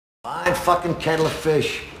Fine fucking kettle of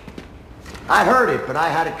fish. I heard it, but I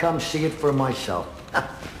had to come see it for myself.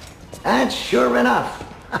 And sure enough.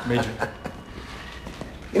 Major.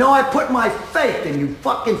 You know, I put my faith in you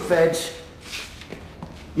fucking feds.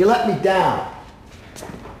 You let me down.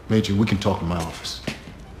 Major, we can talk in my office.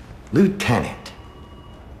 Lieutenant.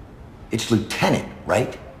 It's lieutenant,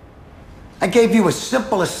 right? I gave you a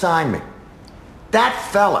simple assignment. That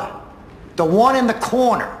fella, the one in the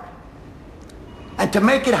corner. And to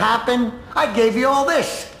make it happen, I gave you all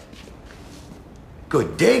this.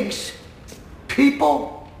 Good digs,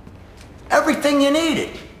 people, everything you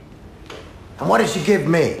needed. And what did you give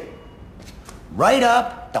me? Right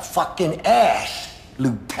up the fucking ass,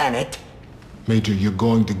 Lieutenant. Major, you're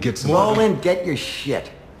going to get some... Roll in, get your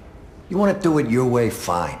shit. You want to do it your way,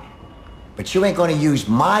 fine. But you ain't gonna use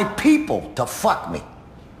my people to fuck me.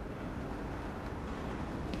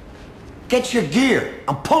 Get your gear.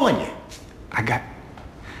 I'm pulling you.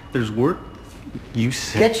 There's work. You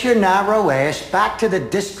said... Get your narrow ass back to the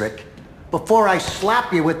district before I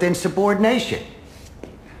slap you with insubordination.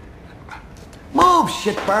 Move,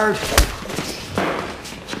 shitbird.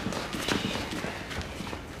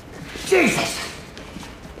 Jesus.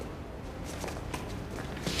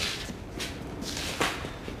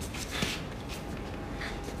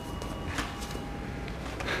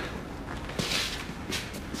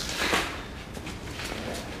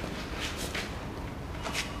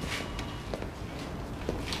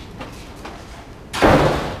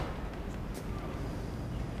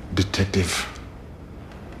 Detective,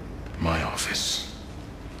 my office.